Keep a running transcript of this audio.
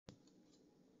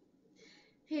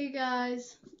Hey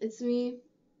guys, it's me,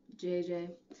 JJ,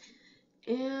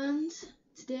 and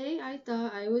today I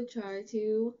thought I would try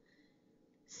to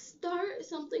start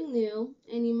something new,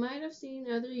 and you might have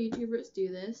seen other YouTubers do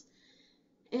this,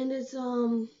 and it's,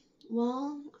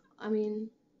 well, I mean,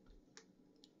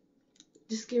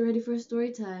 just get ready for a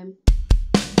story time.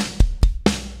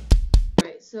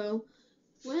 Right, so,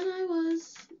 when I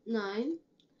was 9,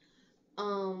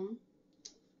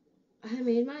 I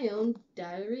made my own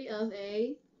diary of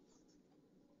a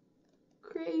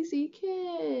crazy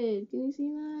kid. Can you see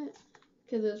that?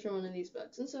 Because it was from one of these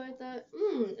books. And so I thought,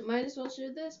 might as well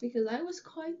share this because I was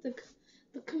quite the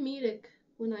comedic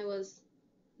when I was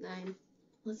 9.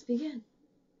 Let's begin.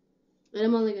 And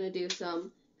I'm only going to do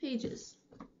some pages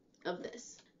of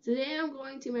this. Today I'm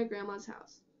going to my grandma's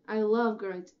house. I love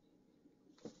going to...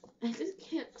 I just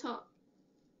can't talk.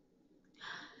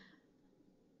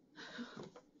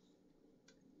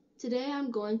 Today I'm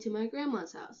going to my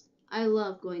grandma's house. I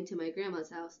love going to my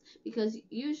grandma's house because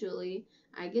usually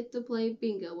I get to play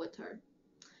bingo with her.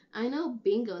 I know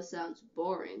bingo sounds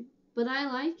boring, but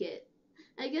I like it.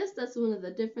 I guess that's one of the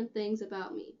different things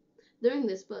about me. During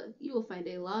this book, you will find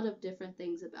a lot of different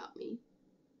things about me.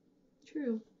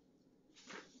 True.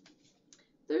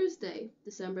 Thursday,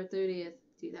 December 30th,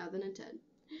 2010.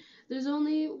 There's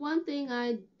only one thing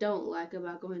I don't like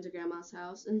about going to Grandma's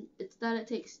house, and it's that it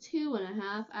takes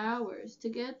 2.5 hours to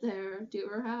get there to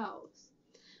her house.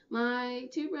 My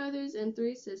 2 brothers and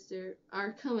 3 sisters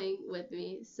are coming with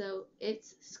me, so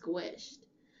it's squished.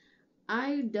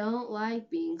 I don't like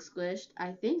being squished.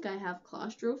 I think I have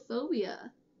claustrophobia.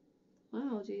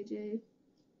 Wow, JJ.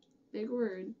 Big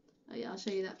word. Oh yeah, I'll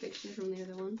show you that picture from the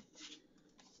other one.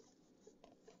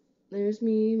 There's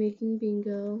me making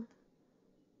bingo.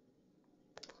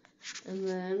 And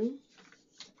then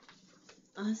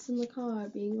us in the car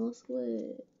being all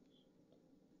split.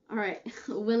 Alright,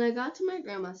 when I got to my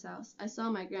grandma's house, I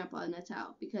saw my grandpa in a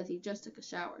towel because he just took a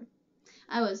shower.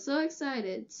 I was so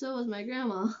excited, so was my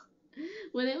grandma.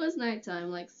 When it was nighttime,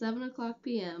 like 7 o'clock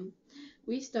p.m.,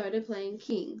 we started playing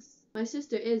Kings. My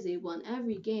sister Izzy won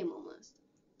every game almost.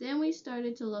 Then we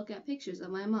started to look at pictures of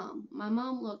my mom. My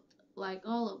mom looked like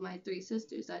all of my 3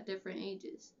 sisters at different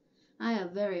ages. I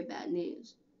have very bad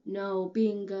news. No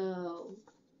bingo.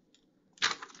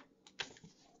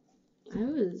 I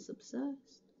was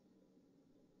obsessed.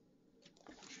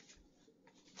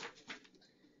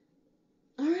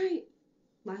 Alright,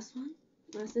 last one,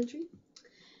 last entry.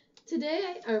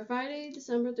 Friday,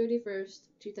 December 31st,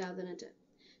 2010.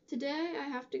 Today I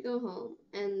have to go home,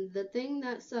 and the thing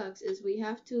that sucks is we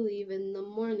have to leave in the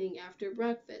morning after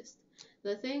breakfast.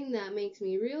 The thing that makes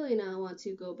me really not want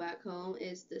to go back home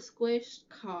is the squished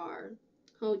car.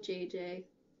 Oh, JJ.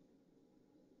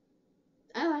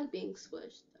 I like being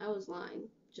squished. I was lying,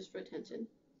 just for attention,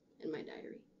 in my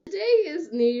diary. Today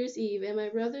is New Year's Eve, and my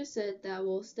brother said that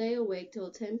we'll stay awake till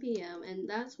 10 p.m., and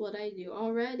that's what I do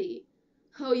already.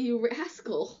 Oh, you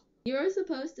rascal. You're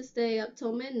supposed to stay up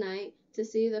till midnight to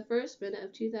see the first minute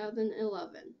of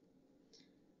 2011.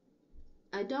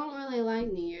 I don't really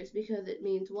like New Year's because it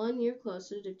means 1 year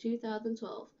closer to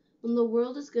 2012, when the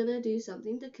world is gonna do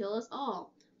something to kill us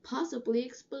all, possibly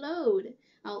explode.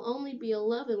 I'll only be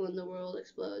 11 when the world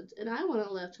explodes, and I want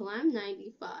to live till I'm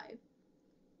 95.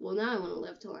 Well, now I want to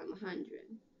live till I'm 100,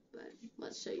 but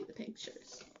let's show you the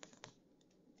pictures.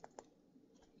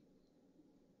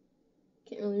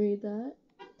 Can't really read that.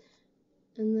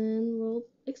 And then world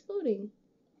exploding.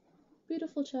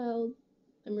 Beautiful child,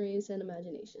 memories and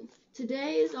imagination.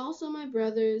 Today is also my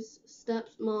brother's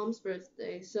stepmom's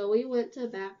birthday, so we went to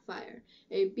Backfire,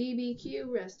 a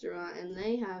BBQ restaurant, and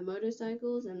they have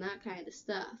motorcycles and that kind of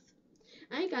stuff.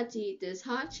 I got to eat this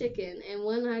hot chicken, and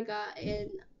when I got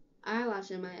an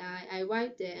eyelash in my eye, I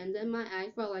wiped it, and then my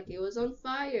eye felt like it was on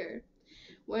fire.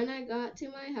 When I got to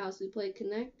my house, we played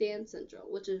Connect Dance Central,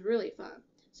 which is really fun.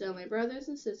 So my brothers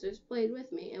and sisters played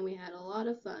with me, and we had a lot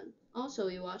of fun. Also,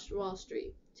 we watched Wall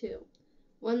Street, too.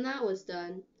 When that was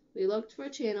done, we looked for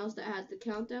channels that had the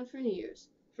countdown for New Year's.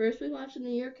 First, we watched the New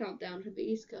Year countdown for the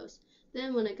East Coast.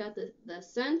 Then, when I got the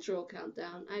Central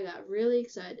countdown, I got really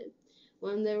excited.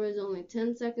 When there was only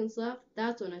 10 seconds left,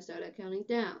 that's when I started counting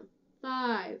down.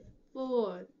 5,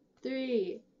 4,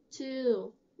 3,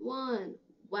 2, 1.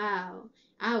 Wow,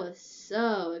 I was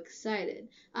so excited.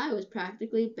 I was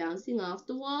practically bouncing off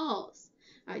the walls.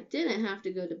 I didn't have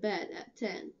to go to bed at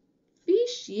 10.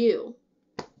 Fish you.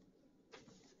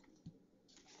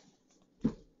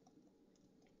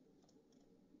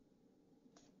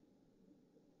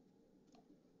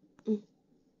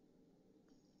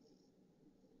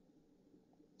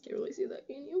 Can't really see that,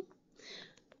 can you?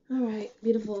 Alright,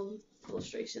 beautiful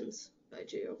illustrations by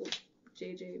J.R.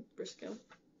 JJ Briscoe.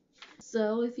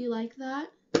 So if you like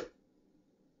that,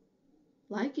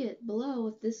 like it below.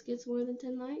 If this gets more than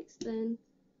 10 likes, then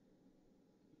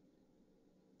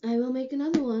I will make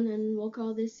another one, and we'll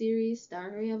call this series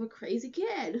Diary of a Crazy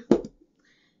Kid.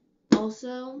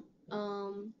 Also,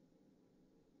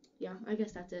 yeah, I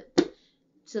guess that's it.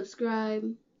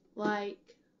 Subscribe, like,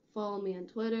 follow me on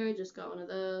Twitter, just got one of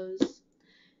those,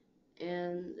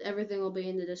 and everything will be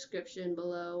in the description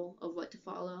below of what to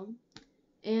follow.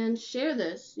 And share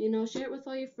this, share it with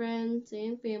all your friends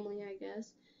and family, I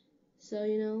guess, so,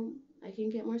 I can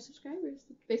get more subscribers.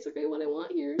 That's basically what I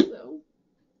want here, so,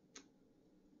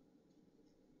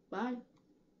 bye.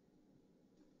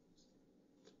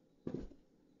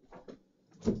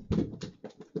 Oh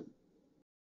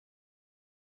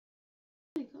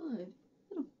my god, is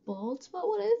that a bald spot?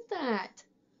 What is that?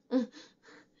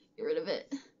 Get rid of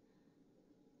it.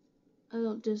 Don't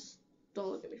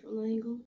look at me from that angle.